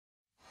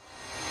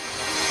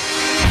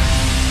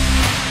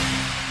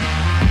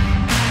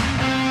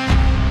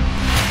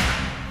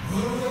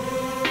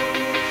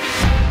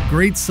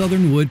Great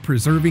Southern Wood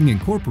Preserving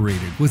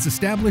Incorporated was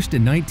established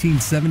in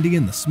 1970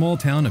 in the small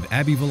town of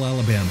Abbeville,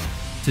 Alabama.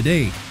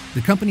 Today,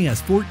 the company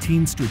has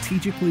 14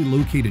 strategically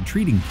located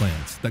treating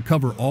plants that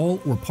cover all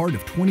or part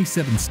of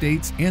 27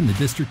 states and the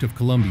District of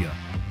Columbia.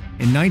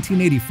 In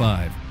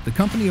 1985, the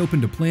company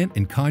opened a plant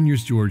in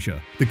Conyers,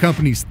 Georgia, the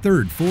company's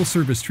third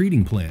full-service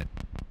treating plant.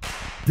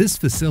 This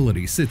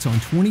facility sits on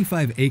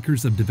 25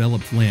 acres of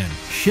developed land,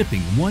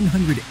 shipping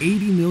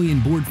 180 million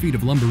board feet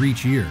of lumber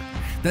each year.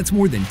 That's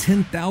more than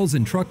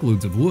 10,000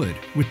 truckloads of wood,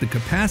 with the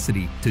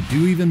capacity to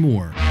do even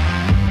more.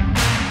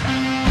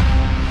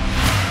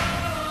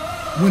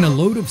 When a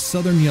load of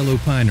southern yellow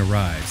pine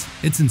arrives,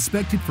 it's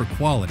inspected for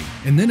quality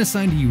and then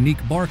assigned a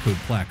unique barcode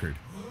placard.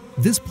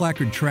 This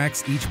placard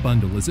tracks each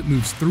bundle as it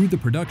moves through the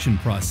production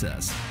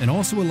process and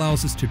also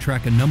allows us to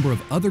track a number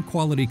of other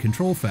quality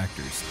control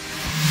factors.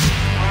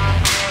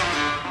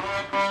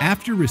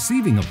 After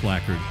receiving a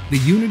placard, the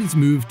unit is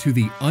moved to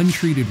the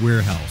untreated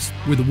warehouse,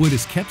 where the wood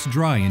is kept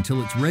dry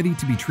until it's ready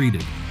to be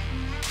treated.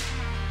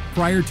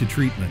 Prior to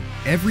treatment,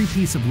 every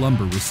piece of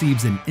lumber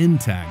receives an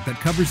end tag that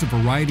covers a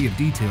variety of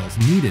details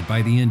needed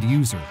by the end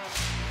user.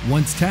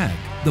 Once tagged,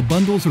 the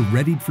bundles are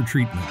readied for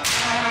treatment.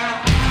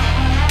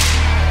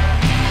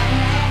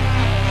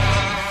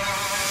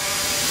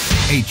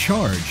 A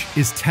charge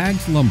is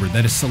tagged lumber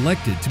that is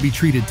selected to be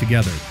treated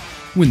together.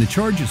 When the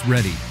charge is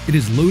ready, it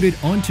is loaded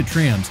onto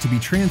trams to be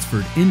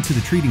transferred into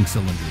the treating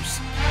cylinders.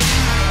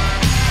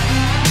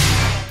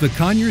 The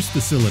Conyers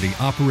facility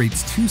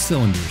operates 2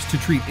 cylinders to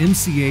treat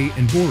MCA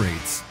and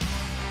borates.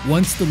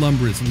 Once the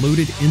lumber is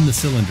loaded in the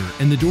cylinder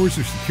and the doors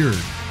are secured,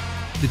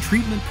 the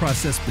treatment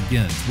process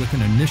begins with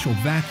an initial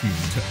vacuum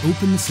to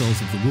open the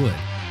cells of the wood.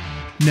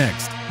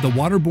 Next, the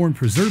waterborne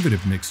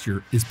preservative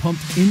mixture is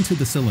pumped into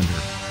the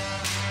cylinder.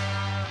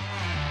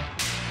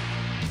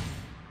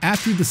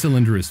 After the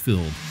cylinder is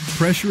filled,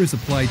 pressure is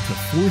applied to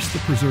force the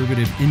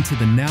preservative into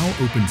the now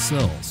open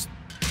cells.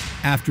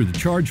 After the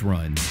charge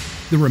runs,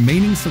 the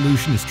remaining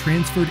solution is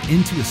transferred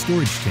into a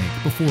storage tank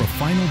before a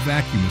final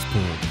vacuum is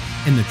pulled,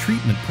 and the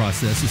treatment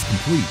process is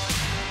complete.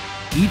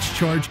 Each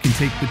charge can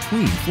take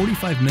between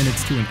 45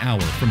 minutes to an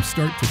hour from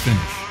start to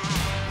finish.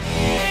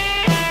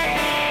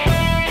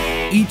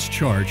 Each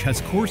charge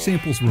has core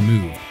samples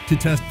removed to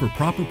test for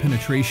proper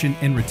penetration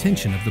and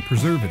retention of the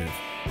preservative.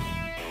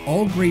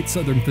 All Great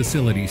Southern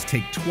facilities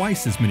take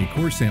twice as many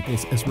core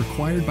samples as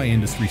required by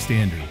industry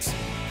standards.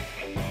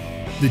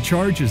 The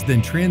charge is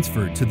then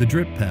transferred to the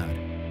drip pad.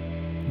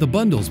 The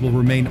bundles will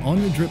remain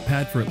on the drip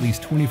pad for at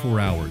least 24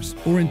 hours,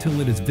 or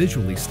until it is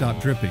visually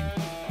stopped dripping.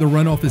 The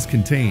runoff is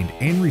contained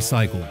and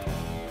recycled.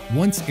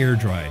 Once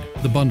air-dried,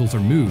 the bundles are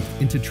moved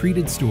into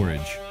treated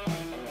storage.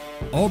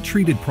 All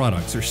treated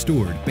products are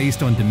stored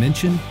based on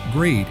dimension,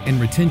 grade,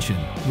 and retention,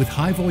 with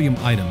high-volume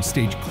items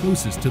staged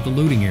closest to the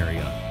loading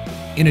area.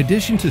 In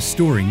addition to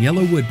storing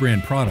Yellawood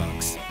brand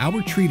products,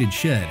 our treated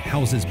shed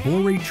houses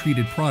borate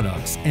treated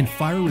products and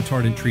fire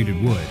retardant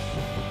treated wood.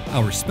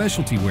 Our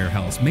specialty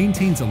warehouse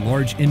maintains a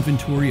large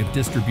inventory of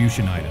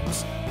distribution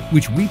items,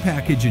 which we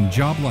package in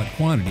job lot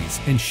quantities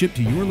and ship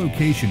to your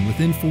location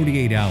within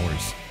 48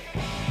 hours.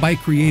 By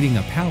creating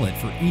a pallet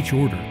for each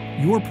order,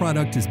 your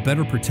product is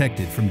better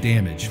protected from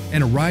damage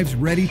and arrives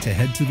ready to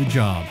head to the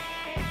job.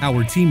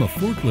 Our team of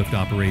forklift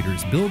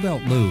operators build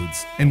out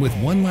loads, and with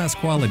one last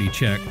quality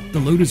check, the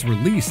load is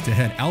released to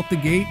head out the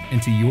gate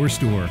and to your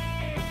store.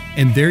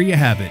 And there you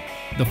have it,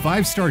 the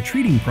 5-star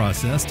treating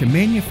process to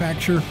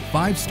manufacture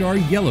 5-star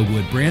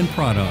Yellawood brand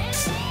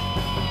products.